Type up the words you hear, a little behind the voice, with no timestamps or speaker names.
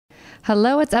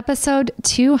Hello, it's episode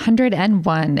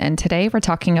 201, and today we're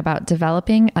talking about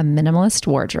developing a minimalist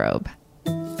wardrobe.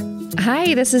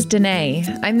 Hi, this is Danae.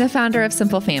 I'm the founder of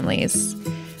Simple Families.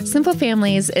 Simple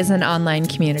Families is an online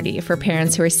community for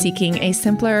parents who are seeking a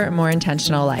simpler, more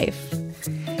intentional life.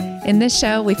 In this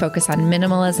show, we focus on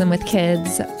minimalism with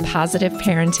kids, positive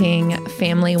parenting,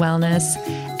 family wellness,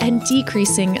 and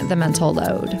decreasing the mental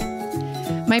load.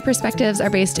 My perspectives are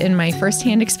based in my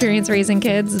firsthand experience raising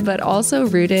kids, but also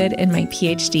rooted in my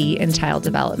PhD in child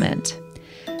development.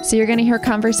 So you're going to hear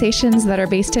conversations that are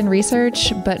based in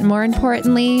research, but more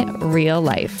importantly, real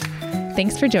life.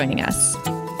 Thanks for joining us.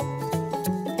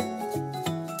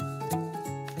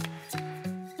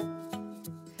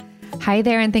 Hi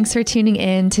there, and thanks for tuning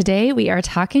in. Today, we are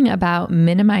talking about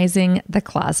minimizing the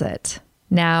closet.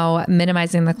 Now,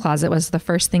 minimizing the closet was the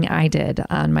first thing I did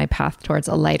on my path towards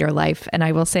a lighter life, and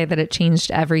I will say that it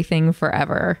changed everything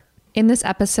forever. In this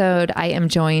episode, I am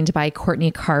joined by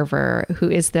Courtney Carver, who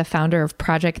is the founder of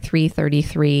Project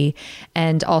 333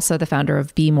 and also the founder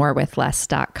of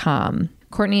BeMoreWithLess.com.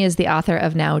 Courtney is the author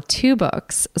of now 2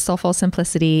 books, Soulful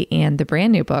Simplicity and the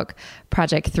brand new book,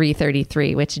 Project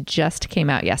 333, which just came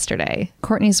out yesterday.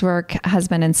 Courtney's work has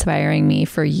been inspiring me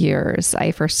for years.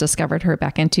 I first discovered her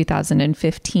back in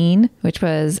 2015, which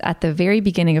was at the very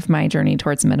beginning of my journey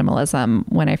towards minimalism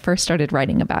when I first started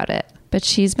writing about it. But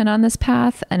she's been on this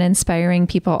path and inspiring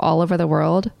people all over the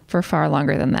world for far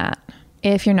longer than that.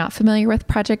 If you're not familiar with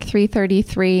Project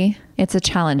 333, it's a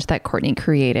challenge that Courtney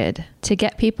created to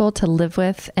get people to live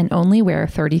with and only wear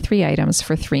 33 items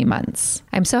for 3 months.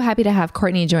 I'm so happy to have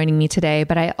Courtney joining me today,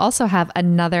 but I also have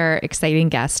another exciting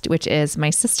guest, which is my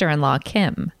sister-in-law,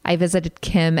 Kim. I visited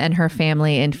Kim and her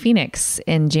family in Phoenix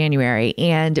in January,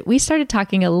 and we started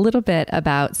talking a little bit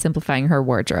about simplifying her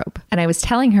wardrobe. And I was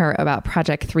telling her about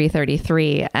Project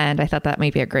 333, and I thought that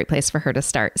might be a great place for her to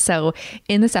start. So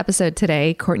in this episode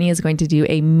today, Courtney is going to do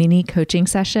a mini coaching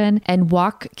session and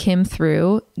walk Kim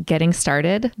through getting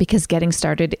started, because getting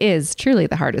started is truly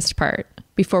the hardest part.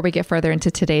 Before we get further into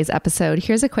today's episode,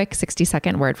 here's a quick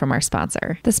 60-second word from our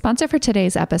sponsor. The sponsor for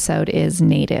today's episode is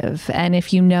Native. And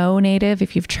if you know Native,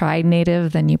 if you've tried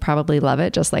Native, then you probably love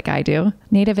it just like I do.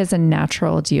 Native is a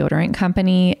natural deodorant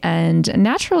company, and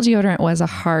natural deodorant was a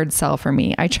hard sell for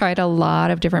me. I tried a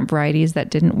lot of different varieties that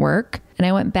didn't work, and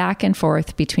I went back and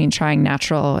forth between trying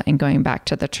natural and going back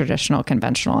to the traditional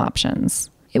conventional options.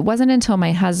 It wasn't until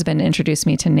my husband introduced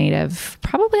me to Native,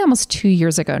 probably almost 2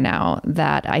 years ago now,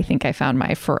 that I think I found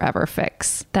my forever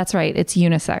fix. That's right, it's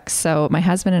unisex, so my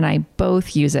husband and I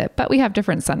both use it, but we have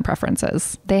different scent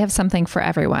preferences. They have something for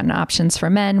everyone, options for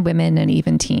men, women, and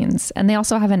even teens, and they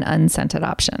also have an unscented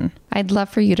option. I'd love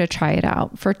for you to try it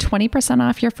out. For 20%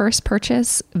 off your first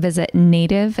purchase, visit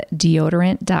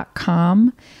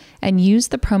nativedeodorant.com and use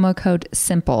the promo code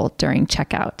SIMPLE during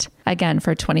checkout. Again,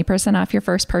 for 20% off your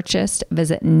first purchase,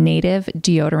 visit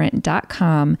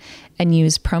nativedeodorant.com and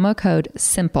use promo code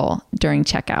SIMPLE during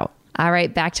checkout. All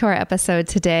right, back to our episode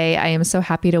today. I am so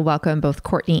happy to welcome both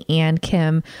Courtney and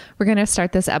Kim. We're going to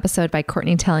start this episode by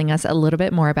Courtney telling us a little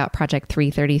bit more about Project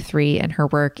 333 and her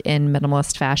work in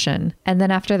minimalist fashion. And then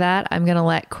after that, I'm going to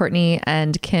let Courtney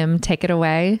and Kim take it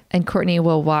away, and Courtney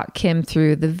will walk Kim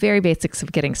through the very basics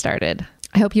of getting started.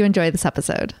 I hope you enjoy this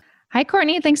episode. Hi,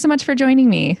 Courtney. Thanks so much for joining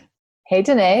me. Hey,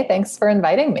 Danae. Thanks for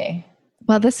inviting me.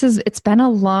 Well, it's been a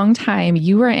long time.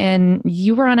 You were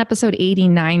on episode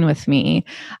 89 with me,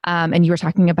 and you were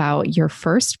talking about your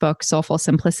first book, Soulful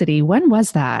Simplicity. When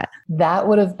was that? That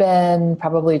would have been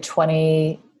probably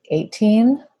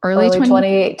 2018. Early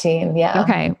 2018. Yeah.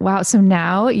 Okay. Wow. So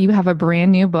now you have a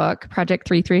brand new book, Project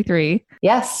 333.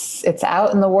 Yes, it's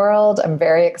out in the world. I'm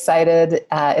very excited.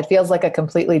 It feels like a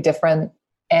completely different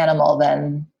animal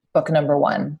than book number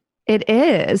 1. It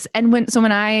is. And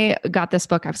when I got this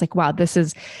book, I was like, wow, this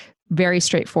is very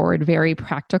straightforward, very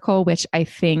practical, which I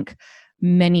think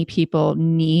many people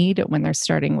need when they're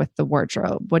starting with the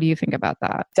wardrobe. What do you think about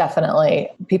that? Definitely.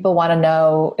 People want to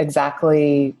know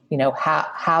exactly,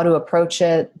 how to approach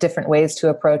it, different ways to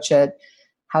approach it,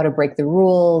 how to break the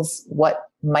rules, what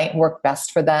might work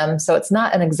best for them. So it's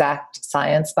not an exact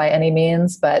science by any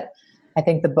means, but I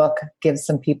think the book gives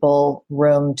some people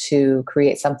room to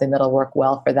create something that'll work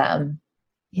well for them.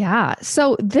 Yeah.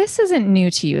 So this isn't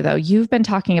new to you, though. You've been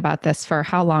talking about this for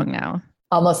how long now?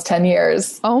 Almost 10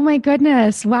 years. Oh my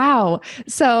goodness. Wow.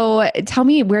 So tell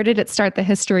me, where did it start, the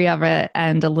history of it,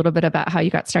 and a little bit about how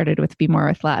you got started with Be More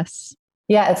with Less?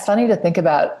 Yeah, it's funny to think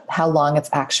about how long it's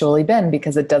actually been,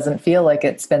 because it doesn't feel like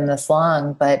it's been this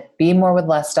long. But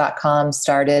BeMoreWithLess.com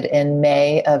started in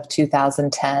May of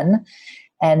 2010.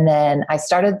 And then I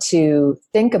started to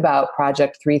think about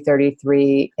Project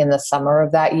 333 in the summer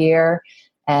of that year.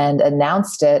 and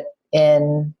announced it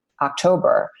in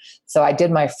October. So I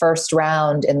did my first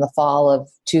round in the fall of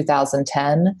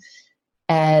 2010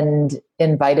 and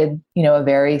invited, a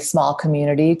very small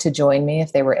community to join me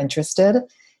if they were interested.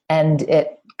 And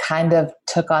it kind of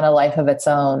took on a life of its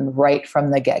own right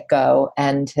from the get-go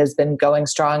and has been going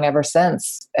strong ever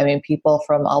since. I mean, people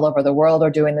from all over the world are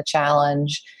doing the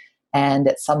challenge, and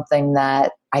it's something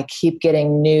that I keep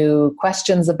getting new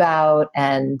questions about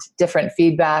and different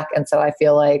feedback. And so I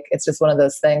feel like it's just one of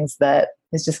those things that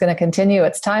is just going to continue.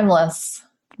 It's timeless.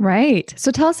 Right.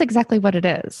 So tell us exactly what it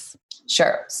is.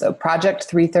 Sure. So Project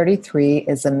 333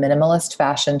 is a minimalist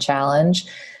fashion challenge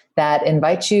that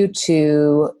invites you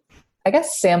to,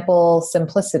 sample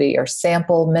simplicity or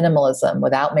sample minimalism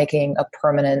without making a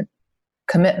permanent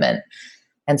commitment.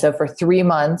 And so for 3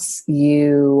 months,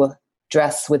 you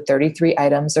dress with 33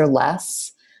 items or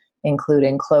less,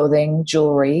 including clothing,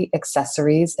 jewelry,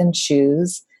 accessories, and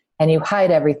shoes, and you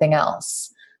hide everything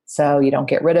else. So you don't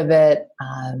get rid of it.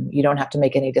 You don't have to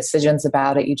make any decisions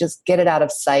about it. You just get it out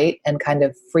of sight and kind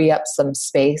of free up some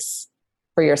space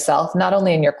for yourself, not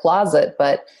only in your closet,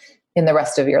 but in the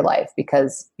rest of your life,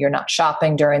 because you're not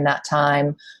shopping during that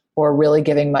time or really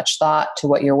giving much thought to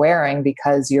what you're wearing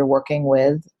because you're working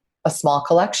with a small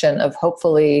collection of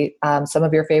hopefully some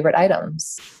of your favorite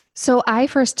items. So I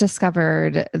first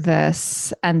discovered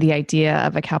this and the idea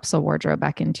of a capsule wardrobe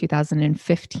back in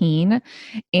 2015.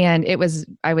 And it was,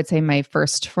 I would say, my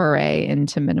first foray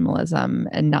into minimalism,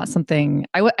 and not something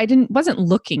I wasn't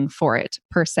looking for it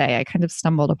per se. I kind of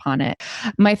stumbled upon it.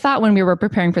 My thought when we were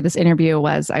preparing for this interview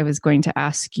was I was going to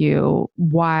ask you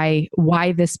why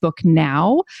this book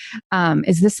now?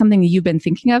 Is this something that you've been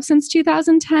thinking of since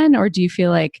 2010, or do you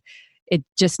feel like it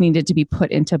just needed to be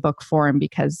put into book form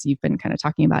because you've been kind of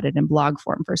talking about it in blog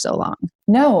form for so long?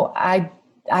 No, I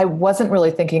wasn't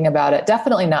really thinking about it.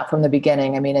 Definitely not from the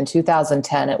beginning. I mean, in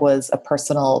 2010, it was a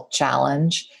personal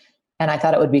challenge, and I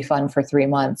thought it would be fun for 3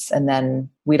 months and then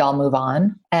we'd all move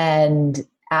on. And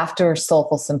after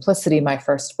Soulful Simplicity, my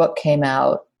first book came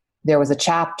out, there was a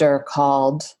chapter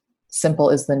called Simple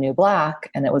is the New Black,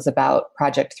 and it was about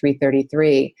Project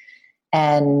 333.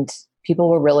 And people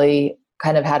were really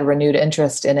kind of had renewed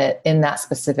interest in it in that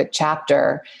specific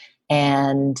chapter.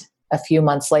 And a few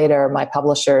months later, my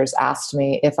publishers asked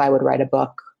me if I would write a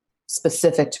book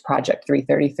specific to Project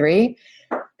 333,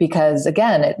 because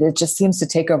again, it just seems to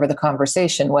take over the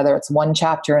conversation, whether it's one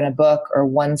chapter in a book or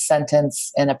one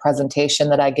sentence in a presentation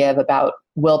that I give about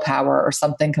willpower or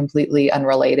something completely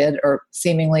unrelated or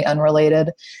seemingly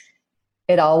unrelated.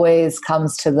 It always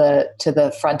comes to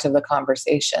the front of the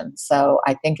conversation. So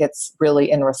I think it's really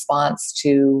in response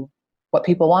to what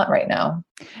people want right now.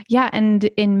 Yeah. And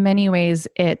in many ways,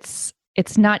 it's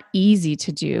not easy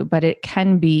to do, but it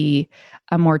can be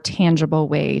a more tangible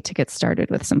way to get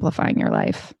started with simplifying your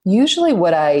life. Usually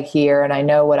what I hear, and I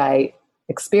know what I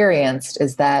experienced,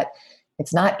 is that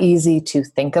it's not easy to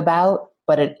think about,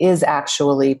 but it is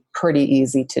actually pretty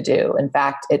easy to do. In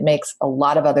fact, it makes a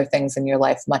lot of other things in your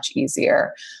life much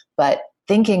easier. But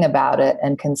thinking about it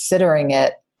and considering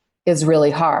it is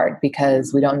really hard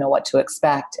because we don't know what to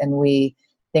expect. And we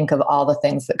think of all the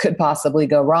things that could possibly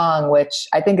go wrong, which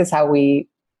I think is how we,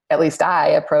 at least I,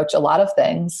 approach a lot of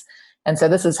things. And so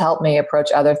this has helped me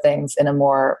approach other things in a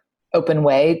more open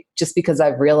way, just because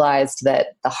I've realized that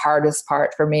the hardest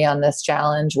part for me on this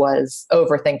challenge was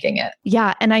overthinking it.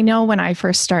 Yeah. And I know when I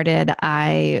first started,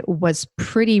 I was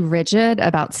pretty rigid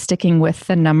about sticking with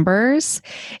the numbers,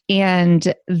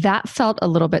 and that felt a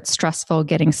little bit stressful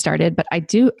getting started. But I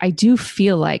do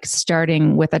feel like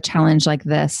starting with a challenge like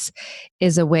this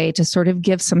is a way to sort of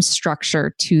give some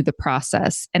structure to the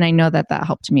process. And I know that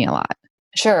helped me a lot.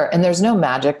 Sure. And there's no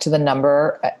magic to the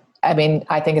number. I mean,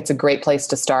 I think it's a great place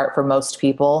to start for most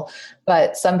people,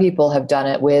 but some people have done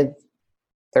it with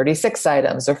 36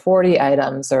 items or 40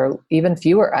 items or even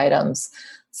fewer items.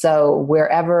 So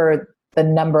wherever the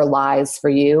number lies for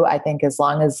you, I think as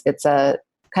long as it's a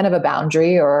kind of a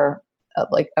boundary or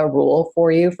like a rule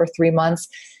for you for 3 months,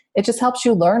 it just helps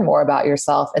you learn more about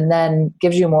yourself and then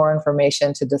gives you more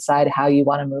information to decide how you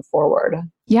want to move forward.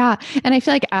 Yeah. And I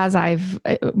feel like as I've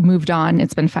moved on,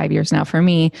 it's been 5 years now for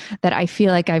me, that I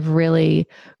feel like I've really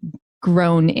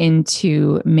grown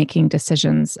into making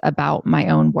decisions about my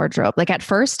own wardrobe. Like at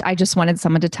first, I just wanted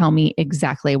someone to tell me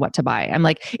exactly what to buy. I'm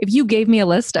like, if you gave me a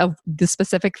list of the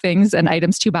specific things and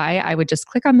items to buy, I would just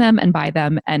click on them and buy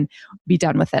them and be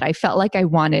done with it. I felt like I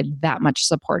wanted that much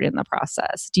support in the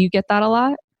process. Do you get that a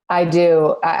lot? I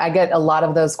do. I get a lot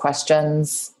of those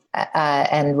questions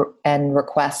and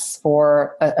requests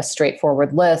for a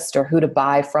straightforward list or who to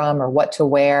buy from or what to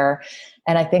wear.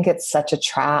 And I think it's such a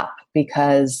trap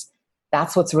because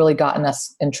that's what's really gotten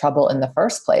us in trouble in the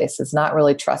first place, is not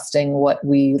really trusting what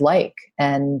we like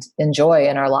and enjoy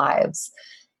in our lives,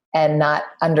 and not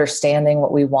understanding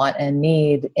what we want and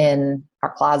need in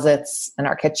our closets, in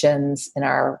our kitchens, in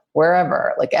our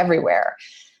wherever, like everywhere.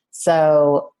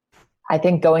 So I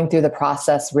think going through the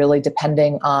process, really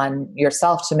depending on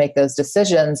yourself to make those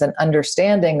decisions, and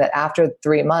understanding that after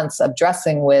 3 months of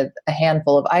dressing with a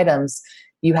handful of items,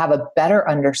 you have a better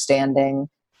understanding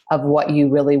of what you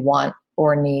really want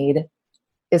or need,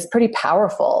 is pretty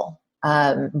powerful,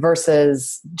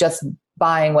 versus just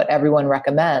buying what everyone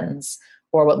recommends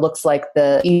or what looks like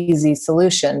the easy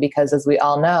solution. Because as we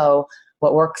all know,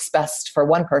 what works best for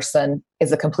one person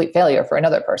is a complete failure for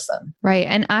another person. Right.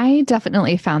 And I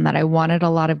definitely found that I wanted a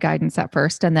lot of guidance at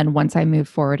first. And then once I moved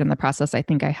forward in the process, I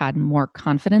think I had more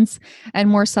confidence and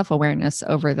more self-awareness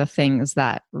over the things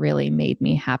that really made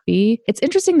me happy. It's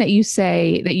interesting that you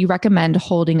say that you recommend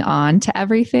holding on to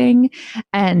everything.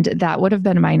 And that would have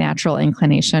been my natural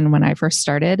inclination when I first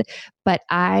started. But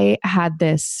I had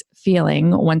this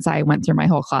feeling once I went through my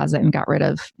whole closet and got rid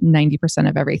of 90%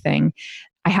 of everything.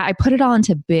 I put it all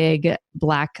into big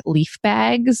black leaf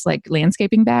bags, like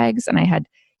landscaping bags, and I had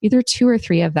either 2 or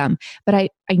 3 of them, but I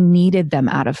needed them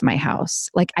out of my house.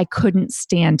 Like I couldn't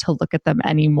stand to look at them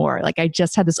anymore. Like I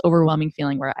just had this overwhelming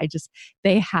feeling where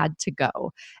they had to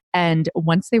go. And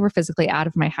once they were physically out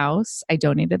of my house, I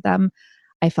donated them.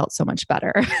 I felt so much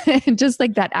better. Just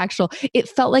like that it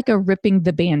felt like a ripping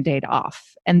the Band-Aid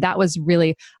off. And that was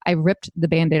really, I ripped the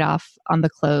Band-Aid off on the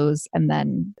clothes, and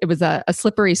then it was a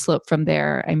slippery slope from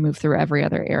there. I moved through every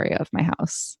other area of my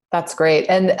house. That's great.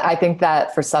 And I think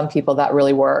that for some people that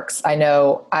really works. I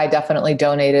know I definitely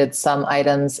donated some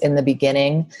items in the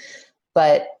beginning,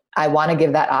 but I want to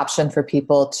give that option for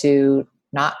people to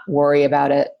not worry about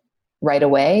it right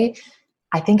away.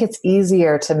 I think it's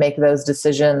easier to make those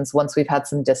decisions once we've had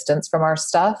some distance from our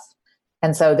stuff.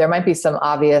 And so there might be some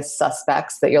obvious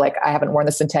suspects that you're like, I haven't worn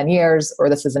this in 10 years, or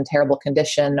this is in terrible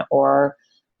condition, or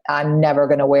I'm never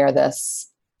going to wear this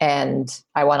and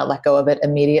I want to let go of it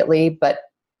immediately. But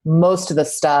most of the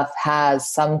stuff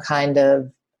has some kind of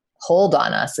hold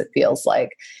on us, it feels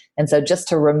like. And so just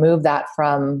to remove that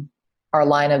from our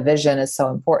line of vision is so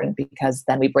important, because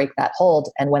then we break that hold.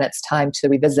 And when it's time to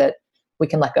revisit, we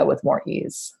can let go with more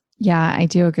ease. Yeah, I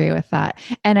do agree with that.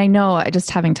 And I know, just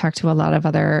having talked to a lot of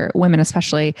other women,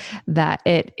 especially, that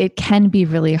it can be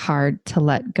really hard to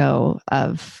let go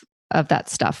of that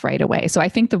stuff right away. So I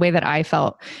think the way that I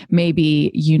felt may be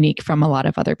unique from a lot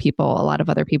of other people. A lot of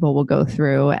other people will go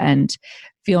through and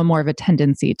feel more of a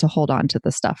tendency to hold on to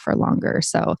the stuff for longer.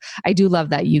 So I do love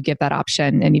that you give that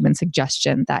option and even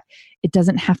suggestion that it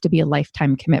doesn't have to be a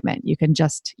lifetime commitment. You can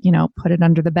just, put it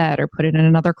under the bed or put it in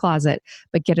another closet,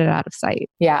 but get it out of sight.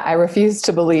 Yeah, I refuse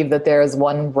to believe that there is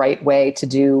one right way to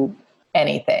do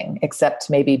anything except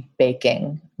maybe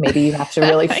baking. Maybe you have to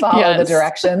really follow the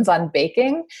directions on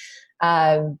baking.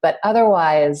 But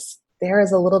otherwise, there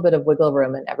is a little bit of wiggle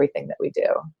room in everything that we do.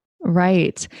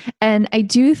 Right. And I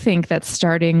do think that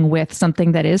starting with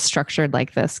something that is structured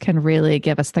like this can really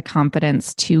give us the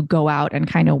confidence to go out and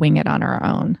kind of wing it on our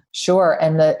own. Sure.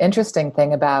 And the interesting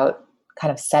thing about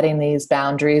kind of setting these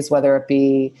boundaries, whether it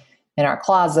be in our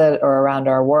closet or around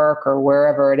our work or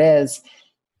wherever it is,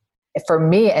 for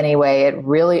me anyway, it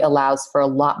really allows for a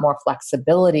lot more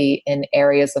flexibility in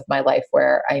areas of my life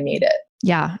where I need it.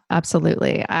 Yeah,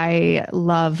 absolutely. I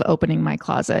love opening my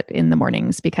closet in the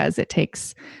mornings because it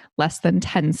takes less than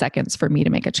 10 seconds for me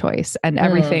to make a choice, and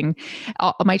everything,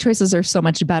 all my choices are so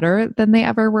much better than they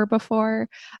ever were before.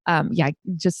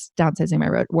 Just downsizing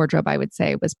my wardrobe, I would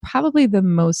say, was probably the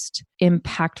most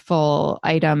impactful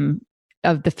item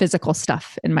of the physical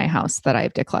stuff in my house that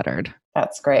I've decluttered.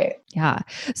 That's great. Yeah.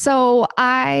 So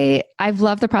I've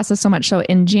loved the process so much. So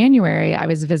in January, I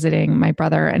was visiting my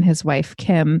brother and his wife,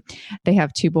 Kim. They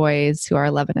have 2 boys who are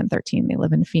 11 and 13. They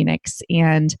live in Phoenix.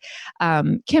 And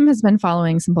Kim has been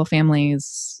following Simple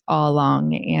Families all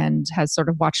along and has sort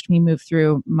of watched me move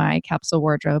through my capsule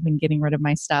wardrobe and getting rid of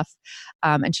my stuff.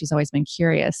 And she's always been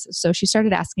curious. So she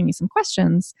started asking me some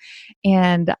questions.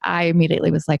 And I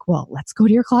immediately was like, well, let's go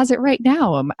to your closet right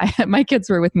now. My kids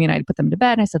were with me and I put them to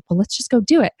bed. And I said, well, let's just go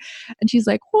do it. And she's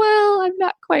like, well, I'm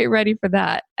not quite ready for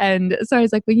that. And so I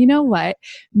was like, well, you know what?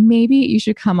 Maybe you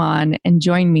should come on and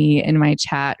join me in my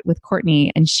chat with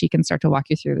Courtney, and she can start to walk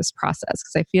you through this process.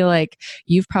 Because I feel like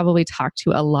you've probably talked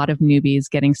to a lot of newbies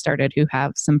getting started who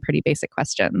have some pretty basic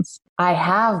questions. I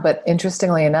have, but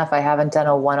interestingly enough, I haven't done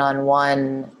a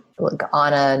one-on-one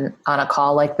on a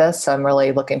call like this. So I'm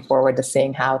really looking forward to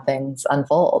seeing how things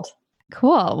unfold.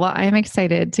 Cool. Well, I'm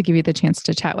excited to give you the chance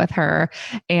to chat with her.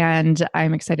 And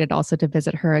I'm excited also to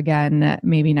visit her again,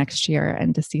 maybe next year,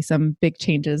 and to see some big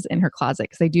changes in her closet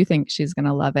because I do think she's going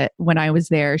to love it. When I was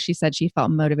there, she said she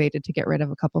felt motivated to get rid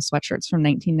of a couple sweatshirts from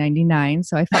 1999.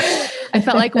 So I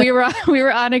felt like we were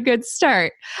on a good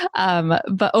start.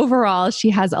 But overall, she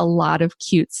has a lot of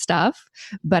cute stuff.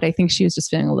 But I think she was just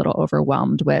feeling a little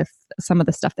overwhelmed with some of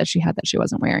the stuff that she had that she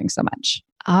wasn't wearing so much.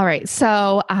 All right.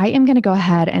 So I am going to go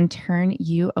ahead and turn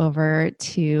you over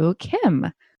to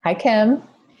Kim. Hi, Kim.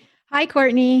 Hi,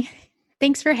 Courtney.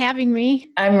 Thanks for having me.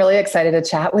 I'm really excited to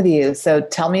chat with you. So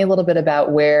tell me a little bit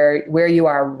about where you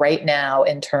are right now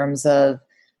in terms of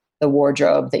the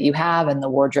wardrobe that you have and the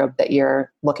wardrobe that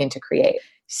you're looking to create.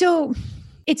 So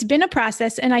it's been a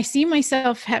process, and I see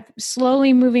myself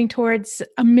slowly moving towards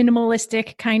a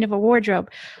minimalistic kind of a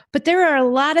wardrobe. But there are a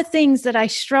lot of things that I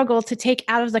struggle to take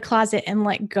out of the closet and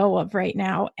let go of right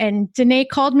now. And Danae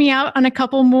called me out on a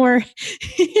couple more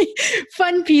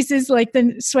fun pieces like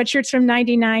the sweatshirts from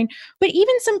 99, but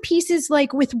even some pieces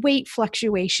like with weight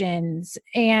fluctuations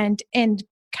and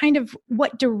kind of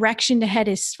what direction to head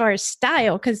as far as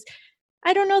style, because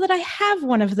I don't know that I have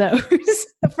one of those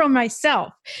from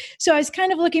myself. So I was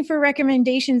kind of looking for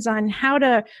recommendations on how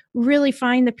to really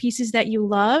find the pieces that you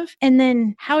love and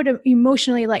then how to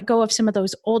emotionally let go of some of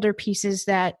those older pieces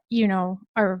that,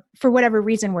 are for whatever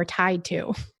reason we're tied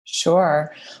to.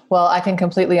 Sure. Well, I can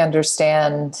completely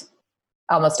understand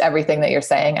almost everything that you're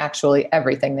saying, actually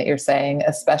everything that you're saying,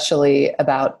 especially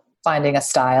about finding a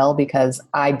style, because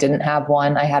I didn't have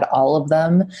one. I had all of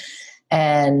them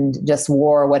and just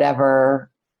wore whatever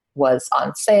was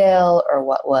on sale or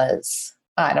what was,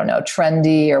 I don't know,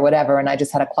 trendy or whatever. And I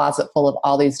just had a closet full of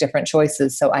all these different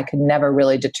choices. So I could never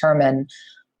really determine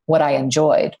what I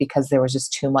enjoyed because there was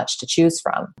just too much to choose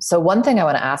from. So one thing I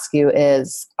want to ask you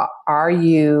is, are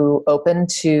you open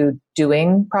to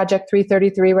doing Project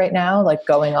 333 right now? Like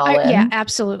going all in? Yeah,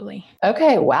 absolutely.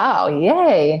 Okay. Wow.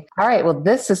 Yay. All right. Well,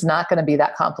 this is not going to be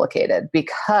that complicated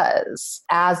because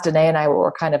as Danae and I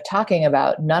were kind of talking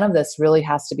about, none of this really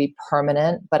has to be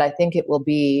permanent, but I think it will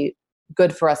be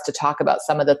good for us to talk about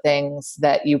some of the things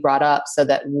that you brought up so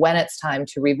that when it's time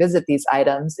to revisit these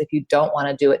items, if you don't want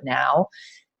to do it now,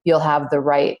 you'll have the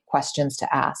right questions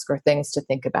to ask or things to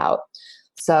think about.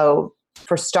 So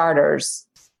for starters,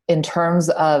 in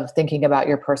terms of thinking about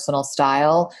your personal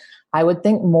style, I would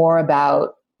think more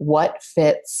about what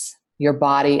fits your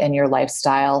body and your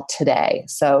lifestyle today.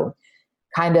 So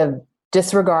kind of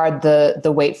disregard the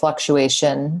weight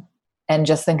fluctuation and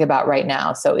just think about right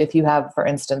now. So if you have, for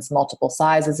instance, multiple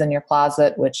sizes in your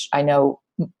closet, which I know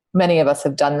many of us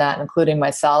have done that, including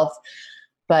myself,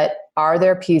 but are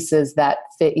there pieces that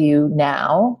fit you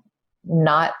now,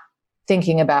 not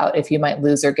thinking about if you might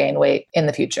lose or gain weight in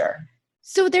the future?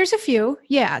 So there's a few,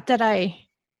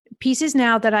 pieces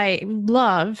now that I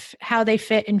love how they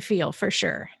fit and feel for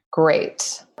sure.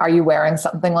 Great. Are you wearing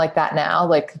something like that now?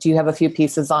 Like, do you have a few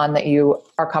pieces on that you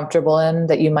are comfortable in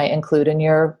that you might include in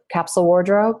your capsule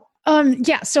wardrobe?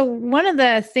 So one of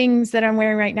the things that I'm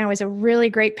wearing right now is a really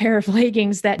great pair of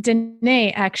leggings that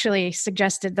Danae actually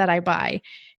suggested that I buy.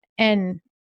 And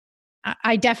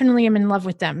I definitely am in love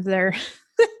with them. They're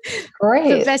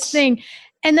great. The best thing.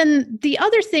 And then the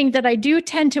other thing that I do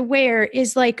tend to wear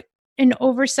is like an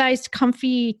oversized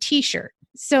comfy t-shirt.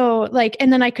 So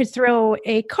and then I could throw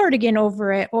a cardigan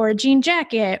over it or a jean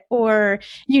jacket or,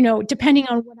 depending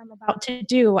on what I'm about to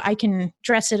do, I can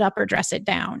dress it up or dress it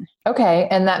down. Okay.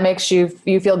 And that makes you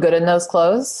feel good in those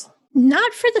clothes?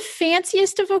 Not for the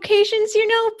fanciest of occasions,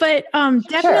 but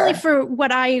definitely for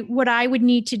what I would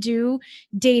need to do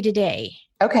day to day.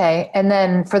 Okay. And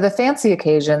then for the fancy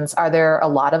occasions, are there a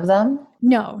lot of them?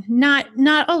 No, not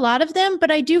a lot of them, but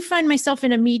I do find myself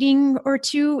in a meeting or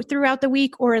two throughout the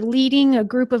week or leading a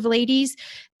group of ladies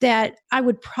that I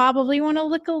would probably want to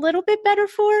look a little bit better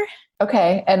for.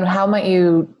 Okay. And how might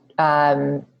you,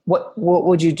 what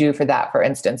would you do for that, for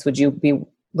instance? Would you be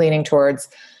leaning towards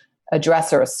a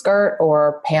dress or a skirt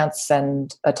or pants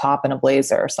and a top and a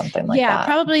blazer or something like that? Yeah,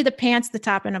 probably the pants, the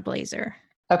top, and a blazer.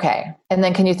 Okay. And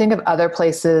then can you think of other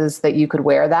places that you could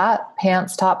wear that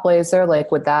pants, top, blazer?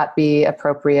 Like, would that be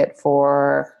appropriate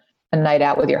for a night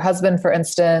out with your husband, for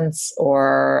instance,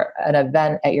 or an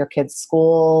event at your kid's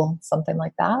school, something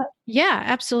like that? Yeah,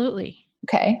 absolutely.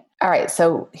 Okay. All right.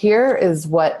 So here is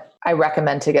what I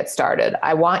recommend to get started.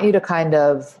 I want you to kind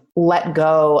of let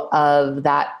go of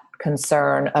that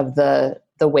concern of the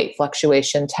weight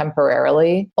fluctuation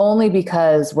temporarily, only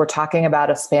because we're talking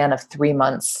about a span of 3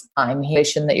 months time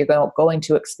that you're going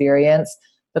to experience.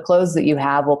 the clothes that you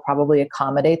have will probably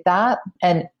accommodate that.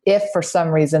 And if for some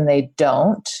reason they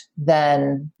don't,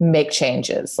 then make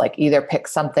changes, like either pick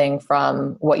something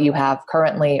from what you have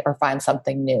currently or find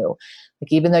something new.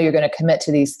 Like even though you're going to commit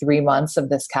to these 3 months of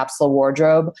this capsule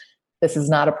wardrobe, this is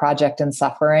not a project in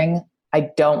suffering. I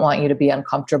don't want you to be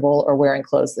uncomfortable or wearing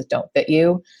clothes that don't fit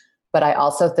you. But I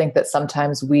also think that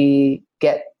sometimes we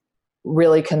get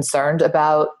really concerned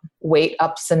about weight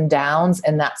ups and downs,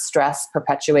 and that stress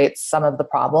perpetuates some of the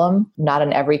problem. Not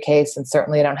in every case, and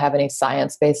certainly I don't have any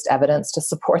science-based evidence to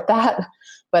support that.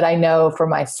 But I know for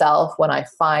myself, when I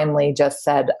finally just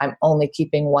said, I'm only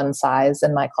keeping one size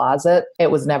in my closet,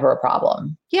 it was never a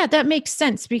problem. Yeah, that makes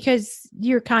sense because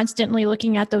you're constantly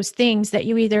looking at those things that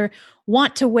you either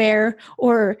want to wear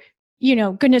or,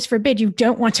 goodness forbid, you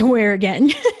don't want to wear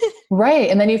again. Right.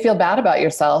 And then you feel bad about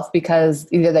yourself because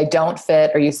either they don't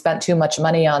fit or you spent too much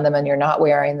money on them and you're not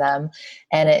wearing them.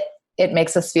 And it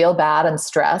makes us feel bad and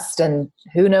stressed. And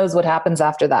who knows what happens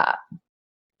after that.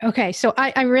 Okay. So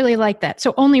I really like that.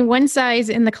 So only one size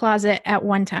in the closet at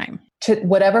one time.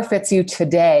 Whatever fits you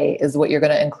today is what you're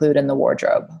going to include in the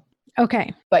wardrobe.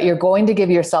 Okay. But you're going to give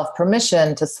yourself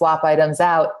permission to swap items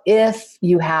out if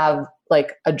you have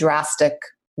like a drastic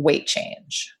weight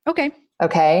change. Okay.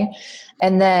 Okay.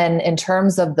 And then in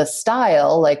terms of the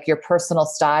style, like your personal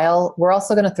style, we're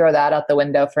also going to throw that out the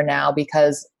window for now,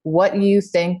 because what you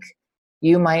think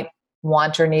you might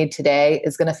want or need today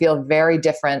is going to feel very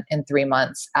different in 3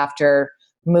 months after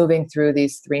moving through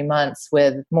these 3 months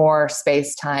with more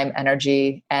space, time,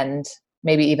 energy, and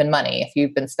maybe even money if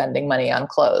you've been spending money on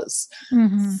clothes.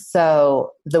 Mm-hmm.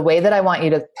 So the way that I want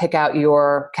you to pick out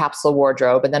your capsule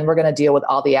wardrobe, and then we're going to deal with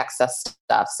all the excess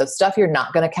stuff. So stuff you're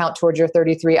not going to count towards your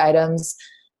 33 items,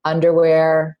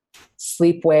 underwear,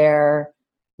 sleepwear,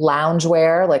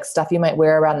 loungewear, like stuff you might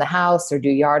wear around the house or do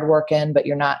yard work in, but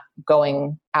you're not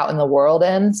going out in the world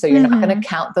in. So you're not going to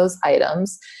count those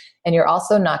items. And you're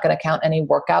also not going to count any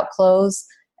workout clothes,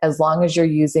 as long as you're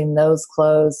using those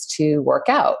clothes to work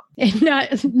out. And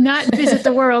not visit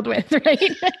the world with, right?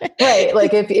 Right.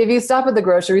 Like if you stop at the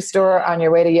grocery store on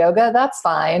your way to yoga, that's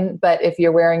fine. But if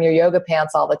you're wearing your yoga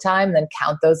pants all the time, then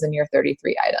count those in your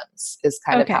 33 items is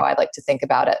kind of how I like to think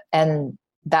about it. And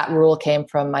that rule came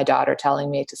from my daughter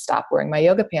telling me to stop wearing my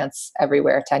yoga pants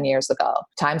everywhere 10 years ago.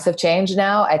 Times have changed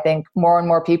now. I think more and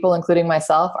more people, including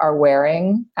myself, are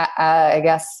wearing, I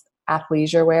guess,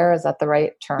 athleisure wear. Is that the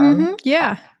right term? Mm-hmm.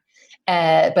 Yeah.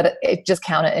 But it just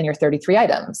count it in your 33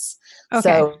 items. Okay.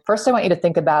 So first I want you to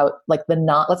think about like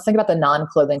let's think about the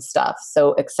non-clothing stuff.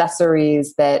 So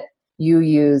accessories that you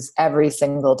use every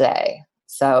single day.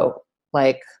 So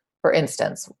like, for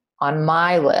instance, on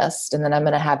my list, and then I'm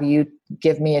going to have you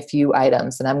give me a few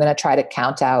items, and I'm going to try to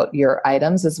count out your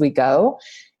items as we go.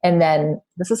 And then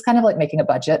this is kind of like making a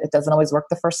budget. It doesn't always work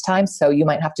the first time, so you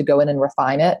might have to go in and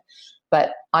refine it.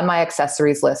 But on my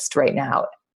accessories list right now,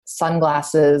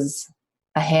 sunglasses,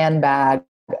 a handbag,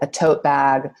 a tote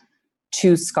bag,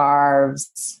 2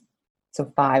 scarves,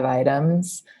 so 5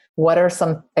 items. What are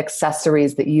some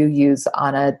accessories that you use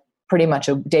on a pretty much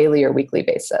a daily or weekly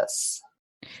basis?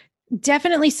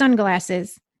 Definitely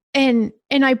sunglasses. And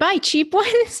I buy cheap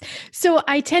ones, so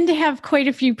I tend to have quite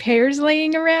a few pairs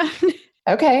laying around.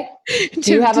 Okay.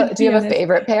 Do you have a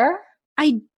favorite pair?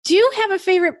 I do have a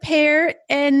favorite pair,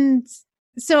 and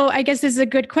so I guess this is a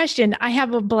good question. I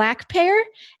have a black pair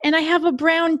and I have a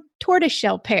brown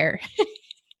tortoiseshell pair.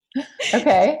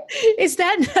 Okay.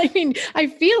 I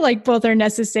feel like both are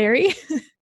necessary.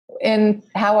 And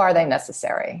how are they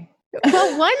necessary?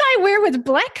 Well, one I wear with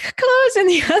black clothes and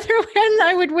the other one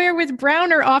I would wear with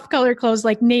brown or off-color clothes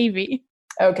like navy.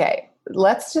 Okay.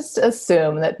 Let's just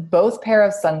assume that both pair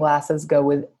of sunglasses go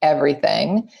with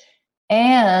everything,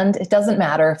 and it doesn't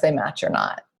matter if they match or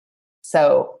not.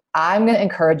 So I'm going to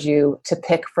encourage you to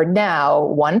pick for now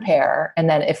one pair, and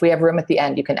then if we have room at the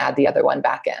end, you can add the other one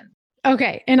back in.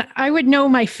 Okay. And I would know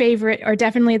my favorite are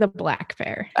definitely the black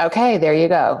pair. Okay, there you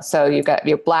go. So you've got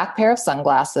your black pair of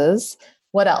sunglasses.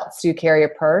 What else? Do you carry a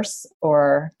purse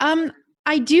or?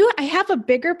 I do. I have a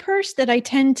bigger purse that I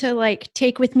tend to like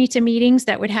take with me to meetings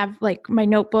that would have like my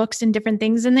notebooks and different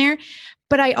things in there.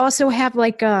 But I also have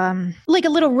like a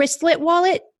little wristlet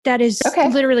wallet that is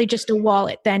literally just a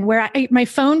wallet then where my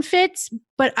phone fits,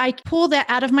 but I pull that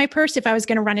out of my purse if I was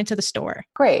going to run into the store.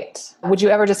 Great. Would you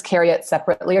ever just carry it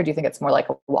separately, or do you think it's more like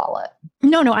a wallet?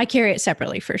 No, I carry it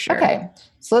separately for sure. Okay.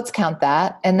 So let's count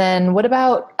that. And then what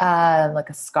about like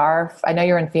a scarf? I know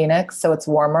you're in Phoenix, so it's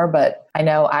warmer, but I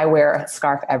know I wear a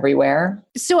scarf everywhere.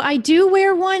 So I do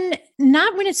wear one,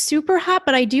 not when it's super hot,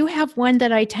 but I do have one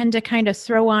that I tend to kind of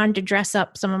throw on to dress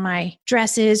up some of my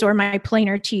dresses or my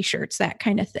plainer t-shirts, that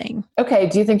kind of thing. Okay.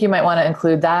 Do you think you might want to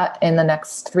include that in the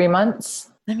next 3 months?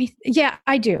 Yeah,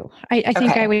 I do. I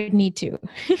think I would need to.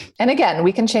 And again,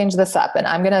 we can change this up, and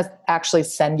I'm going to actually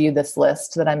send you this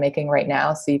list that I'm making right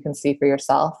now so you can see for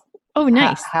yourself. Oh,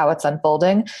 nice. How it's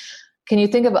unfolding. Can you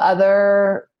think of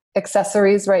other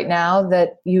accessories right now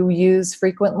that you use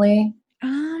frequently?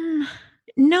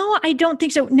 No, I don't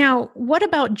think so. Now, what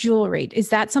about jewelry? Is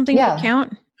that something that would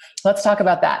count? Let's talk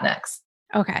about that next.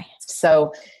 Okay.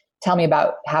 So tell me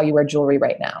about how you wear jewelry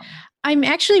right now. I'm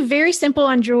actually very simple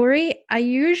on jewelry. I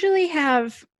usually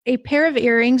have a pair of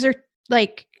earrings, or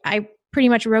like I pretty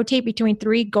much rotate between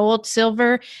 3 gold,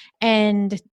 silver,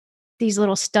 and these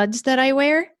little studs that I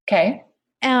wear. Okay.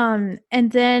 And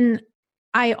then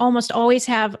I almost always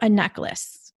have a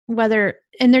necklace.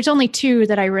 And there's only 2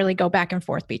 that I really go back and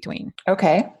forth between.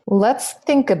 Okay. Let's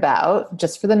think about,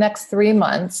 just for the next 3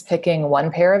 months, picking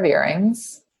 1 pair of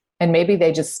earrings, and maybe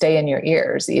they just stay in your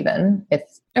ears even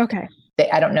Okay.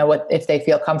 I don't know if they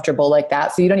feel comfortable like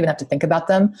that. So you don't even have to think about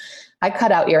them. I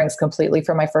cut out earrings completely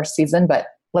for my first season, but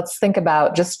let's think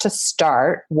about, just to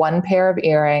start, 1 pair of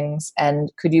earrings.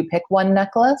 And could you pick 1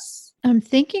 necklace? I'm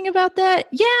thinking about that.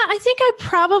 Yeah, I think I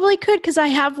probably could, because I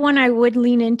have one I would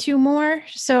lean into more.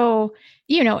 So,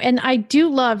 and I do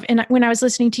love, and when I was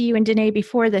listening to you and Danae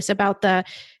before this about the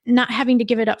not having to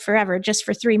give it up forever, just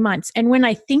for 3 months. And when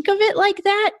I think of it like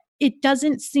that, it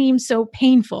doesn't seem so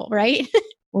painful, right?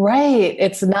 Right.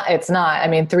 It's not. I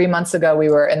mean, 3 months ago, we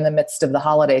were in the midst of the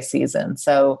holiday season.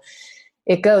 So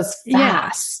it goes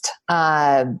fast.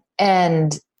 Yeah.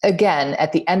 And again,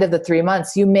 at the end of the 3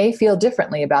 months, you may feel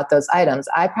differently about those items.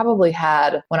 I probably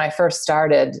had, when I first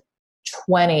started,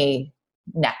 20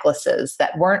 necklaces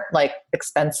that weren't like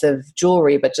expensive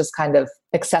jewelry, but just kind of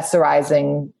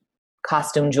accessorizing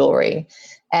costume jewelry.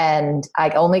 And I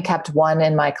only kept 1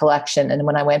 in my collection. And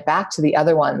when I went back to the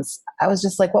other ones, I was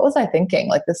just like, what was I thinking?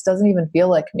 Like, this doesn't even feel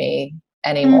like me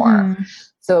anymore. Mm-hmm.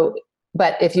 So,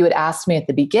 but if you had asked me at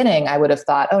the beginning, I would have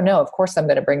thought, oh no, of course I'm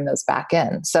going to bring those back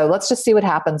in. So let's just see what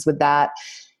happens with that.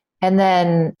 And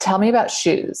then tell me about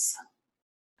shoes.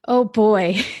 Oh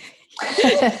boy.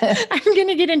 I'm going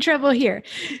to get in trouble here.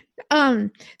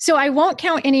 So I won't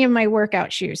count any of my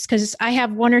workout shoes, because I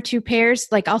have 1 or 2 pairs.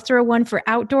 Like, I'll throw one for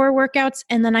outdoor workouts,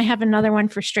 and then I have another one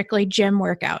for strictly gym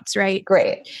workouts, right?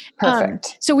 Great.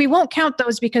 Perfect. So we won't count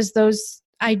those, because those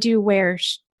I do wear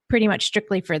pretty much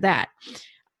strictly for that.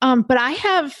 But I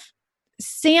have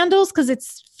sandals, because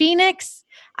it's Phoenix.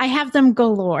 I have them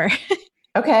galore.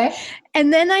 Okay.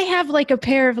 And then I have like a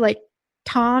pair of like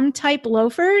Tom type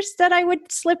loafers that I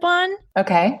would slip on.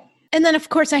 Okay. And then of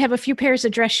course I have a few pairs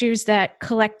of dress shoes that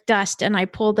collect dust, and I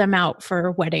pull them out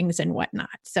for weddings and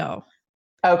whatnot. So.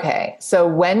 Okay. So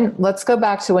let's go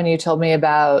back to when you told me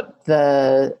about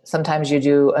sometimes you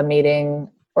do a meeting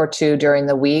or 2 during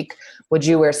the week. Would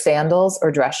you wear sandals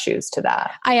or dress shoes to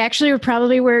that? I actually would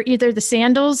probably wear either the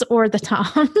sandals or the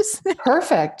Toms.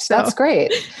 Perfect. That's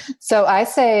great. So I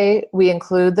say we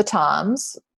include the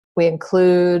Toms.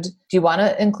 Do you want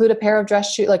to include a pair of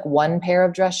dress shoes, like 1 pair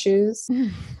of dress shoes?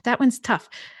 That one's tough.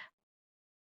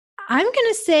 I'm going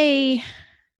to say,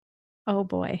 oh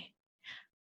boy,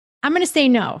 I'm going to say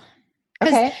no.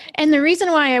 Okay. And the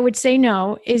reason why I would say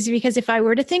no is because if I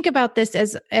were to think about this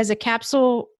as a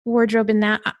capsule wardrobe in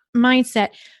that mindset,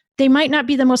 they might not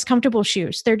be the most comfortable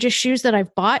shoes. They're just shoes that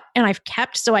I've bought and I've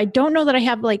kept. So I don't know that I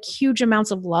have like huge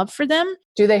amounts of love for them.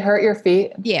 Do they hurt your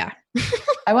feet? Yeah.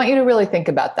 I want you to really think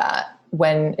about that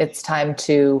when it's time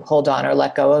to hold on or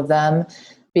let go of them,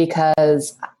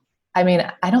 because I mean,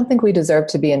 I don't think we deserve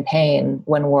to be in pain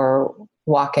when we're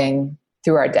walking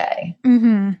through our day.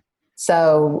 Mm-hmm.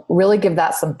 So really give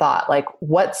that some thought. Like,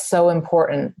 what's so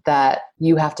important that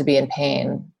you have to be in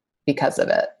pain because of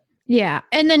it? Yeah.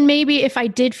 And then maybe if I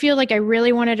did feel like I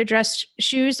really wanted to dress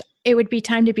shoes, it would be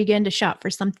time to begin to shop for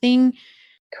something.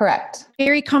 Correct.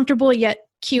 Very comfortable yet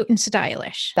cute and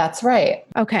stylish. That's right.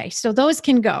 Okay. So those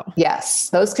can go. Yes,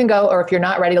 those can go. Or if you're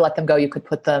not ready to let them go, you could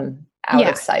put them out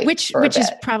of sight. Which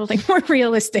is probably more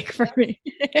realistic for me.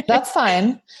 That's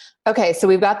fine. Okay, so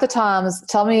we've got the Toms.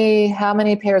 Tell me how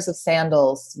many pairs of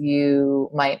sandals you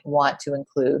might want to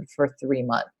include for 3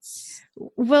 months.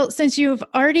 Well, since you've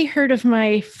already heard of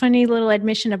my funny little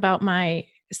admission about my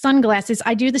sunglasses,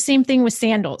 I do the same thing with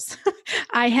sandals.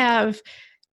 I have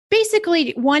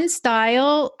basically one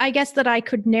style, I guess, that I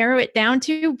could narrow it down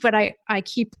to, but I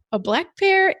keep a black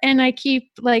pair and I keep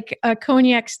like a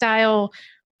cognac style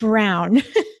brown.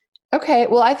 Okay,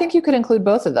 well, I think you could include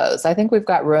both of those. I think we've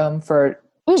got room for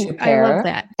Ooh, I love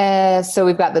that. So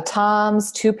we've got the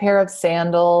Toms, 2 pair of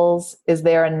sandals. Is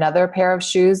there another pair of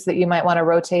shoes that you might want to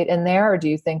rotate in there? Or do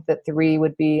you think that 3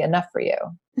 would be enough for you?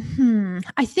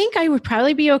 I think I would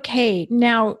probably be okay.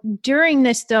 Now, during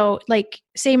this though, like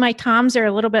say my Toms are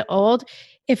a little bit old,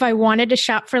 if I wanted to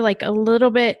shop for like a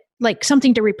little bit, like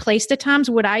something to replace the Toms,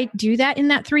 would I do that in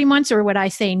that 3 months or would I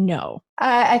say no?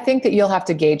 I think that you'll have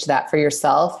to gauge that for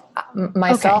yourself.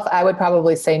 Myself, I would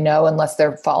probably say no unless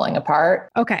they're falling apart.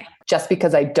 Okay. Just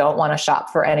because I don't want to shop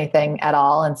for anything at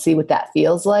all and see what that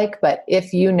feels like. But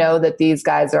if you know that these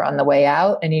guys are on the way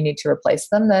out and you need to replace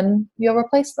them, then you'll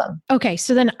replace them. Okay.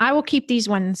 So then I will keep these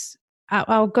ones.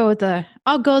 I'll go the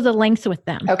length with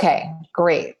them. Okay,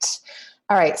 great.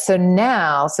 All right. So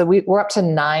now, we're up to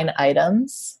 9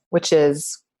 items, which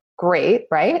is great,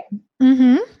 right?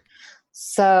 Mm-hmm.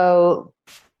 So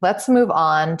let's move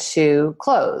on to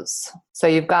clothes. So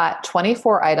you've got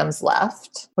 24 items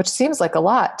left, which seems like a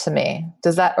lot to me.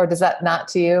 Does that not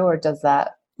to you, or does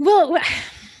that? Well,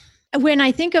 when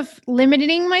I think of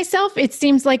limiting myself, it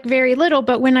seems like very little,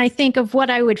 but when I think of what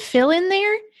I would fill in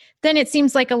there, then it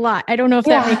seems like a lot. I don't know if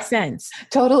that makes sense.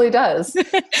 Totally does.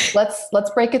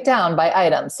 Let's break it down by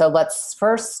item. So let's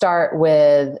first start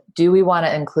with, do we want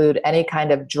to include any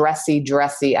kind of dressy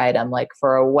item, like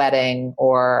for a wedding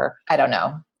or, I don't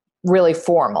know, really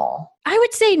formal? I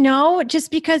would say no, just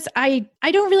because I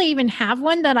don't really even have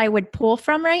one that I would pull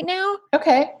from right now.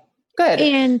 Okay. Good.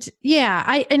 And yeah,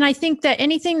 I think that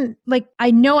anything, like, I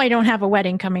know I don't have a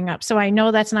wedding coming up, so I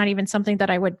know that's not even something that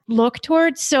I would look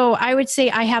towards. So I would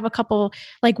say I have a couple,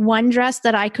 like one dress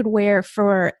that I could wear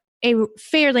for a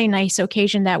fairly nice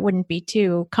occasion that wouldn't be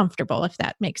too comfortable, if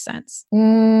that makes sense.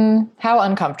 How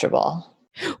uncomfortable?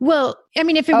 Well, I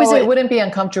mean, if it was, it wouldn't be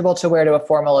uncomfortable to wear to a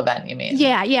formal event, you mean?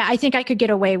 Yeah. I think I could get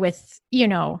away with,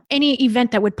 any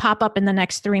event that would pop up in the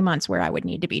next 3 months where I would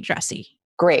need to be dressy.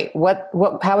 Great.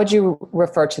 How would you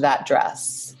refer to that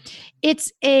dress?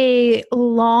 It's a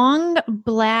long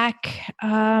black,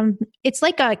 it's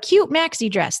like a cute maxi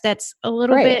dress that's a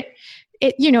little bit,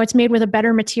 it's made with a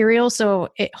better material, so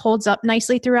it holds up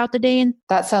nicely throughout the day.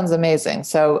 That sounds amazing.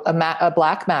 So a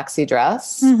black maxi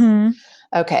dress. Mm-hmm.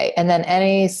 Okay. And then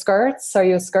any skirts? Are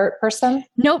you a skirt person?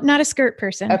 Nope, not a skirt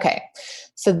person. Okay.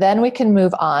 So then we can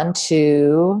move on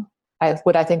to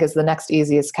what I think is the next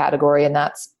easiest category, and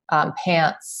that's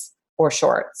pants or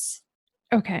shorts.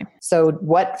 Okay. So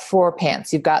what for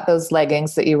pants? You've got those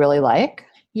leggings that you really like?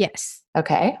 Yes.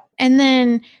 Okay. And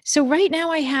then, so right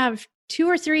now I have 2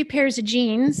 or 3 pairs of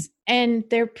jeans, and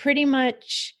they're pretty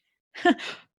much,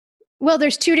 well,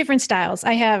 there's 2 different styles.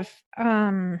 I have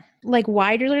like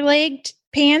wider legged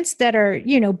pants that are,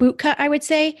 boot cut, I would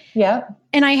say. Yeah.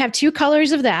 And I have 2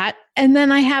 colors of that. And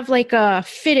then I have like a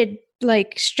fitted,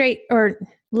 like straight or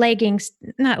leggings,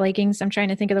 not leggings. I'm trying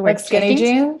to think of the word. Like skinny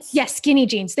jeans? Yes, skinny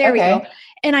jeans. There we go.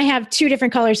 And I have 2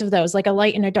 different colors of those, like a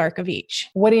light and a dark of each.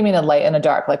 What do you mean a light and a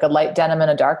dark? Like a light denim and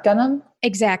a dark denim?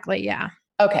 Exactly. Yeah.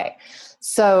 Okay.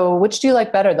 So which do you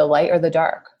like better, the light or the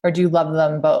dark? Or do you love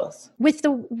them both? With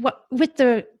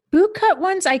the boot cut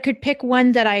ones, I could pick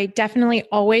one that I definitely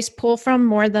always pull from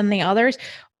more than the others.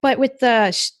 But with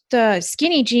the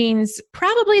skinny jeans,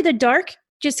 probably the dark,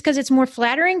 just because it's more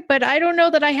flattering, but I don't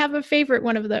know that I have a favorite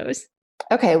one of those.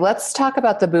 Okay, let's talk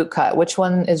about the boot cut. Which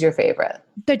one is your favorite?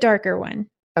 The darker one.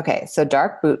 Okay, so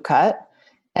dark boot cut.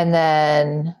 And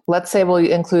then let's say we'll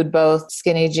include both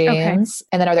skinny jeans. Okay.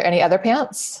 And then are there any other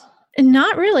pants?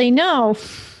 Not really, no.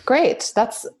 Great,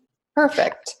 that's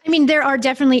perfect. I mean, there are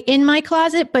definitely in my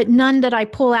closet, but none that I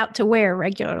pull out to wear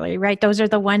regularly, right? Those are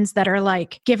the ones that are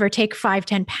like, give or take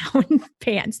 5-10 pound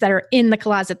pants that are in the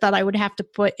closet that I would have to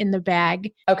put in the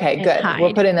bag. Okay, good. Hide.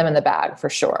 We're putting them in the bag for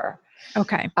sure.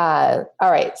 Okay. All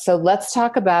right. So let's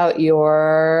talk about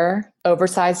your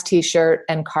oversized t-shirt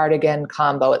and cardigan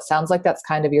combo. It sounds like that's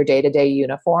kind of your day-to-day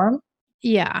uniform.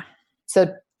 Yeah.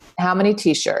 So how many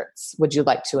t-shirts would you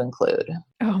like to include?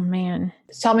 Oh, man.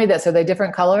 Tell me this. Are they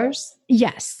different colors?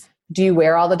 Yes. Do you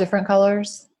wear all the different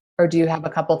colors, or do you have a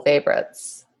couple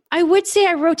favorites? I would say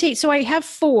I rotate. So I have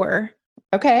 4.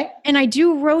 Okay. And I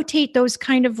do rotate those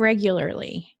kind of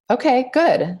regularly. Okay,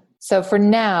 good. So for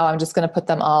now, I'm just going to put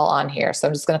them all on here. So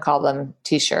I'm just going to call them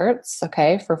t-shirts,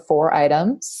 okay, for 4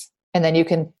 items. And then you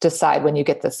can decide when you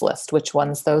get this list which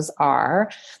ones those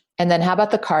are. And then how about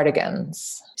the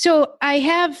cardigans? So I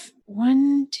have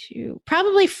 1, 2,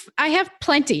 probably I have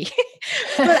plenty,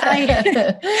 but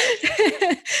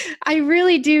I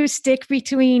really do stick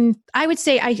between, I would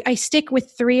say I stick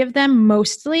with 3 of them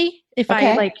mostly. If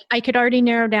I could already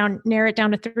narrow it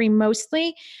down to 3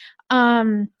 mostly.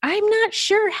 I'm not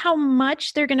sure how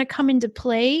much they're going to come into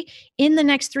play in the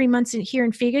next 3 months here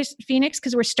in Phoenix,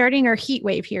 because we're starting our heat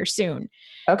wave here soon.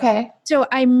 Okay. So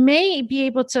I may be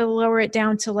able to lower it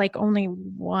down to like only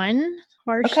one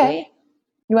partially. Okay.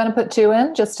 You want to put 2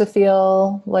 in just to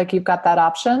feel like you've got that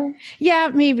option? Yeah,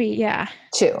 maybe. Yeah.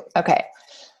 2. Okay.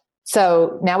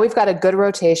 So now we've got a good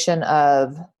rotation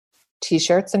of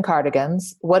t-shirts and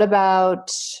cardigans. What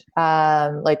about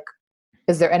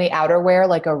is there any outerwear,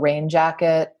 like a rain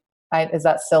jacket? Is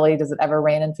that silly? Does it ever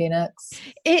rain in Phoenix?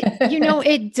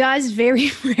 It does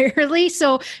very rarely.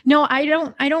 So no, I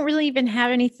don't really even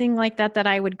have anything like that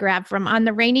I would grab from. On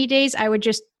the rainy days, I would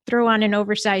just throw on an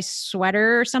oversized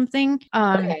sweater or something.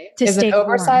 Okay. To Is stay an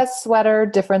oversized sweater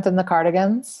different than the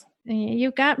cardigans?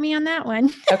 You got me on that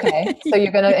one. Okay. So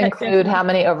you're going to include how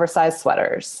many oversized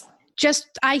sweaters?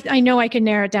 Just, I know I can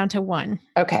narrow it down to 1.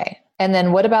 Okay. And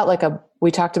then what about we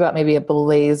talked about maybe a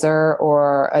blazer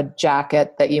or a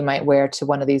jacket that you might wear to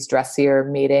one of these dressier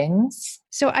meetings.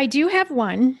 So I do have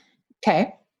one.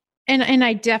 Okay. And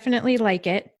I definitely like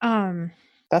it.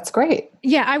 That's great.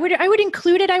 Yeah, I would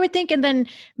include it, I would think, and then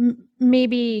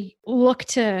maybe look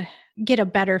to get a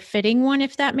better fitting one,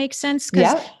 if that makes sense.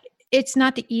 Because it's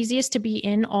not the easiest to be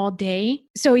in all day.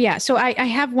 So yeah, so I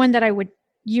have one that I would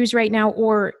use right now,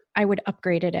 or I would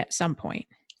upgrade it at some point.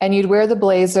 And you'd wear the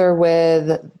blazer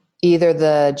with either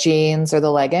the jeans or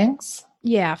the leggings?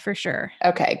 Yeah, for sure.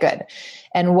 Okay, good.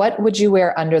 And what would you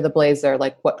wear under the blazer?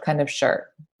 Like what kind of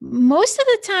shirt? Most of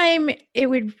the time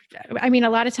a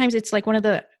lot of times it's like one of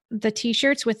the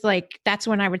t-shirts with that's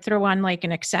when I would throw on like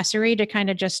an accessory to kind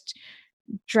of just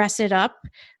dress it up.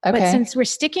 Okay. But since we're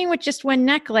sticking with just one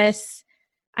necklace,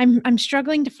 I'm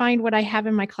struggling to find what I have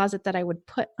in my closet that I would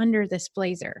put under this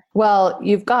blazer. Well,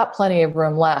 you've got plenty of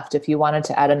room left if you wanted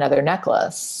to add another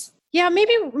necklace. Yeah,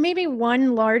 maybe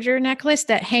one larger necklace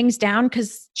that hangs down,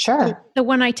 because sure, the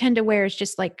one I tend to wear is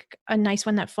just like a nice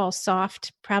one that falls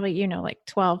soft, probably, like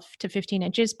 12 to 15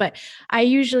 inches. But I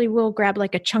usually will grab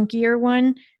like a chunkier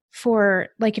one for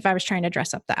like if I was trying to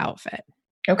dress up the outfit.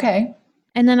 Okay.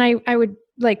 And then I would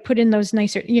like put in those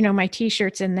nicer, my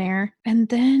t-shirts in there. And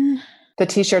then the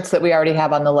t-shirts that we already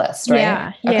have on the list, right?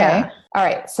 Yeah. Okay. Yeah. All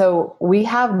right. So we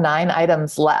have 9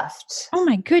 items left. Oh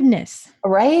my goodness.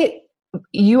 Right?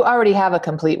 You already have a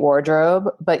complete wardrobe,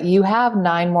 but you have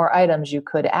 9 more items you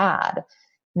could add.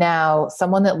 Now,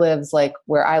 someone that lives like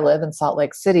where I live in Salt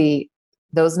Lake City,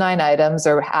 those 9 items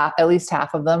are at least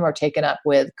half of them are taken up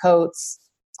with coats,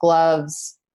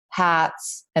 gloves,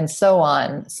 hats, and so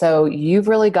on. So you've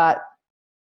really got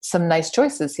some nice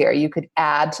choices here. You could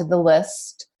add to the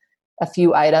list a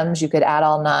few items. You could add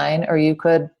all 9, or you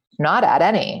could not add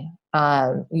any.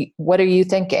 What are you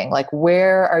thinking? Like,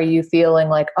 where are you feeling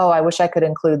like, oh, I wish I could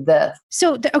include this?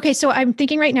 So, so I'm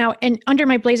thinking right now, and under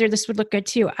my blazer, this would look good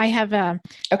too. I have a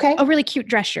really cute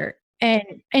dress shirt,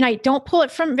 and I don't pull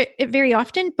it from it very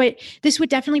often, but this would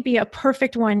definitely be a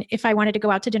perfect one if I wanted to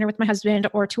go out to dinner with my husband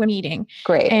or to a meeting.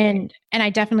 Great. And I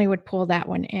definitely would pull that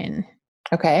one in.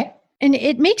 Okay. And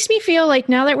it makes me feel like,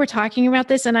 now that we're talking about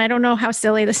this, and I don't know how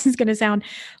silly this is going to sound,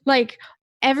 like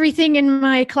everything in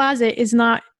my closet is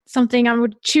not something I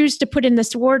would choose to put in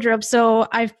this wardrobe. So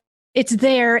it's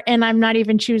there, and I'm not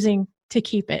even choosing to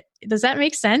keep it. Does that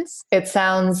make sense? It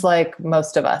sounds like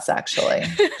most of us, actually.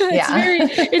 Yeah.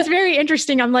 It's very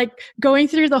interesting. I'm like going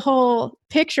through the whole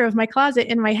picture of my closet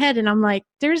in my head, and I'm like,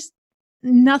 there's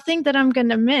nothing that I'm going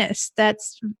to miss that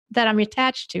I'm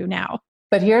attached to now.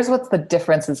 But here's what the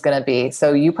difference is going to be.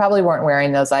 So you probably weren't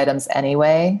wearing those items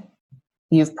anyway.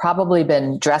 You've probably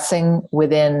been dressing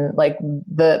within like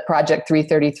the Project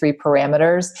 333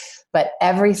 parameters, but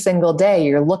every single day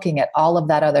you're looking at all of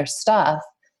that other stuff,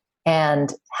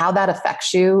 and how that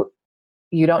affects you,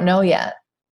 you don't know yet.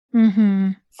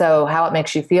 Mm-hmm. So how it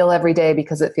makes you feel every day,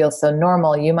 because it feels so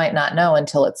normal, you might not know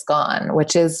until it's gone,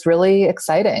 which is really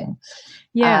exciting.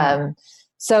 Yeah.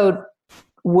 So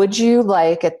would you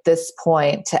like at this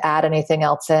point to add anything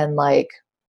else in, like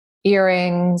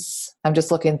earrings? I'm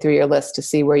just looking through your list to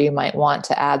see where you might want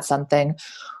to add something.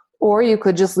 Or you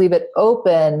could just leave it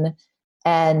open.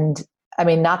 And I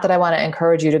mean, not that I want to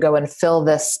encourage you to go and fill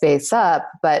this space up,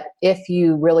 but if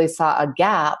you really saw a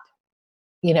gap,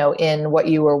 in what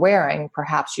you were wearing,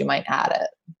 perhaps you might add it.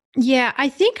 Yeah, I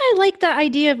think I like the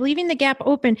idea of leaving the gap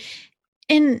open.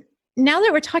 And now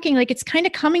that we're talking, like, it's kind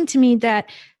of coming to me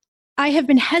that I have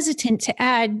been hesitant to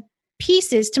add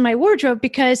pieces to my wardrobe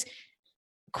because,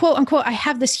 quote unquote, I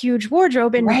have this huge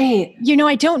wardrobe and, right.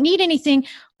 I don't need anything.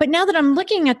 But now that I'm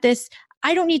looking at this,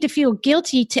 I don't need to feel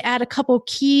guilty to add a couple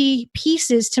key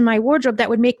pieces to my wardrobe that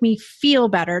would make me feel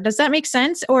better. Does that make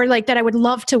sense? Or like that I would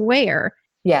love to wear?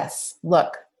 Yes.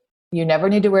 Look, You never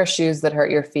need to wear shoes that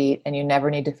hurt your feet, and you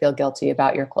never need to feel guilty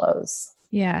about your clothes.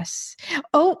 Yes.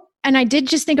 Oh, and I did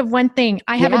just think of one thing.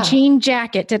 I have a jean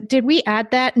jacket. Did we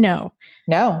add that? No.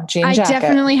 No, jean jacket. I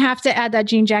definitely have to add that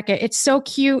jean jacket. It's so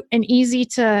cute and easy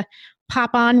to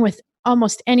pop on with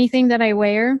almost anything that I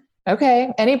wear.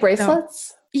 Okay. Any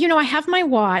bracelets? So, I have my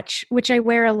watch, which I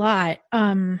wear a lot.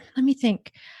 Let me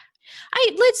think.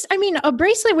 A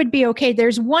bracelet would be okay.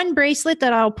 There's one bracelet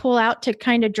that I'll pull out to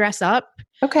kind of dress up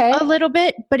a little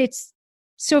bit, but it's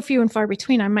so few and far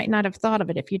between. I might not have thought of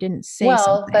it if you didn't say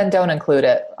something. Then don't include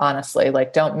it, honestly.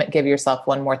 Like, don't give yourself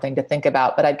one more thing to think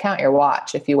about, but I'd count your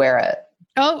watch if you wear it.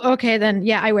 Oh, okay. Then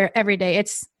yeah, I wear it every day.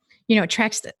 It's, it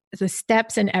tracks the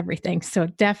steps and everything. So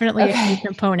definitely a key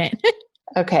component.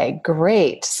 Okay,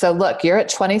 great. So look, you're at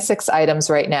 26 items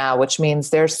right now, which means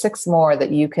there's 6 more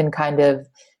that you can kind of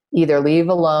either leave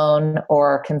alone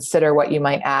or consider what you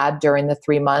might add during the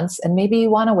 3 months. And maybe you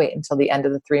want to wait until the end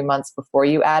of the 3 months before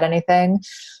you add anything.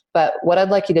 But what I'd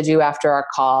like you to do after our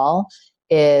call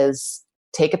is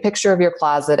take a picture of your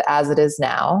closet as it is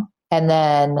now, and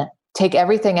then take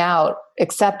everything out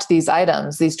except these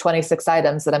items, these 26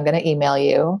 items that I'm going to email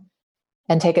you,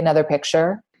 and take another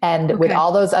picture. And with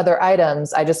all those other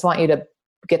items, I just want you to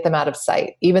get them out of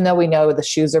sight. Even though we know the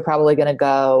shoes are probably going to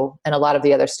go and a lot of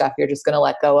the other stuff you're just going to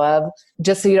let go of,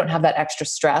 just so you don't have that extra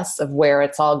stress of where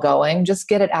it's all going, just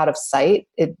get it out of sight.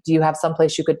 Do you have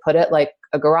someplace you could put it, like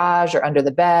a garage or under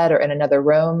the bed or in another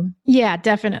room? Yeah,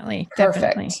 definitely. Perfect.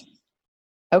 Definitely.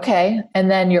 Okay.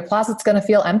 And then your closet's going to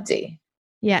feel empty.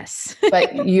 Yes.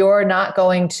 But you're not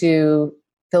going to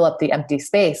fill up the empty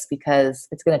space because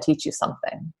it's going to teach you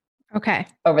something. Okay.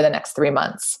 Over the next 3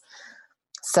 months.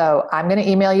 So I'm going to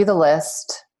email you the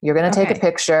list. You're going to take a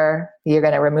picture. You're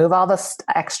going to remove all the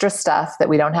extra stuff that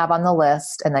we don't have on the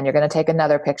list. And then you're going to take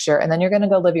another picture. And then you're going to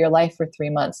go live your life for 3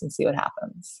 months and see what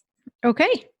happens.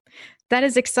 Okay. That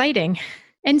is exciting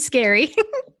and scary.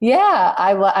 Yeah.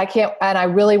 I can't. And I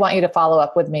really want you to follow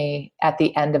up with me at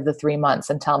the end of the 3 months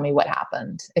and tell me what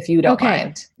happened, if you don't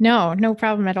mind. No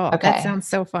problem at all. Okay. That sounds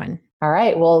so fun. All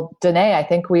right. Well, Danae, I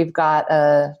think we've got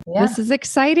This is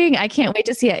exciting. I can't wait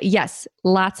to see it. Yes.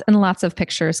 Lots and lots of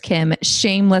pictures, Kim.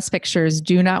 Shameless pictures.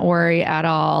 Do not worry at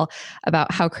all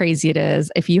about how crazy it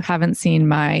is. If you haven't seen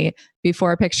my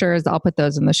before pictures, I'll put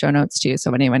those in the show notes too,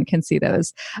 so anyone can see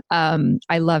those.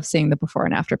 I love seeing the before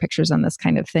and after pictures on this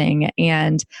kind of thing.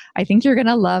 And I think you're going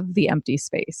to love the empty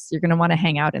space. You're going to want to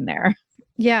hang out in there.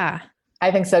 Yeah. I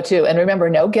think so too. And remember,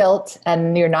 no guilt,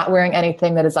 and you're not wearing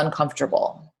anything that is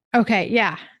uncomfortable. Okay.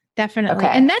 Yeah, definitely. Okay.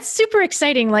 And that's super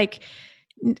exciting. Like,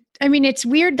 it's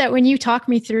weird that when you talk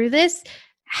me through this,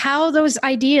 how those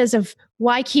ideas of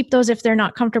why keep those if they're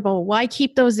not comfortable, why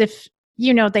keep those if,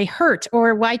 they hurt,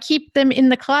 or why keep them in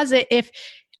the closet if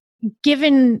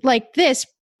given like this,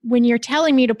 when you're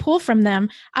telling me to pull from them,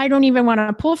 I don't even want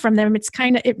to pull from them.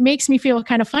 It makes me feel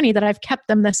kind of funny that I've kept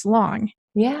them this long.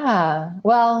 Yeah.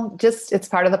 Well, it's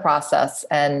part of the process,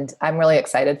 and I'm really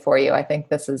excited for you. I think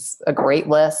this is a great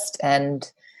list, and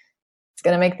it's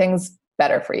going to make things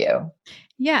better for you.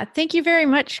 Yeah. Thank you very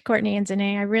much, Courtney and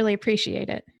Danae. I really appreciate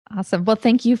it. Awesome. Well,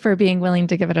 thank you for being willing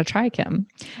to give it a try, Kim.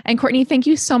 And Courtney, thank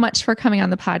you so much for coming on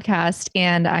the podcast.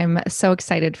 And I'm so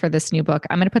excited for this new book.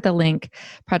 I'm going to put the link,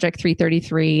 Project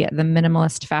 333, the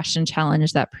Minimalist Fashion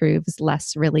Challenge that proves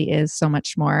less really is so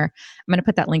much more. I'm going to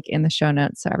put that link in the show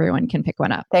notes so everyone can pick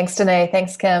one up. Thanks, Danae.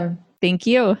 Thanks, Kim. Thank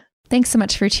you. Thanks so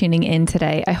much for tuning in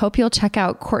today. I hope you'll check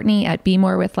out Courtney at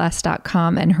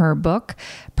BeMoreWithLess.com and her book,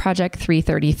 Project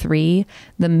 333,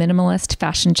 the Minimalist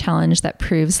Fashion Challenge that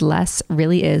proves less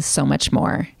really is so much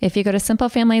more. If you go to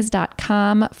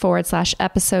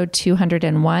simplefamilies.com/episode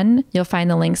 201, you'll find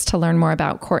the links to learn more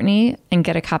about Courtney and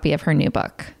get a copy of her new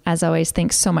book. As always,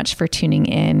 thanks so much for tuning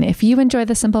in. If you enjoy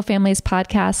the Simple Families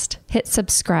podcast, hit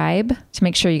subscribe to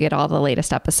make sure you get all the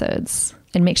latest episodes.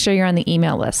 And make sure you're on the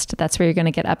email list. That's where you're going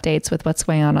to get updates with what's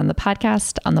going on the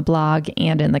podcast, on the blog,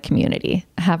 and in the community.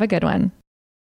 Have a good one.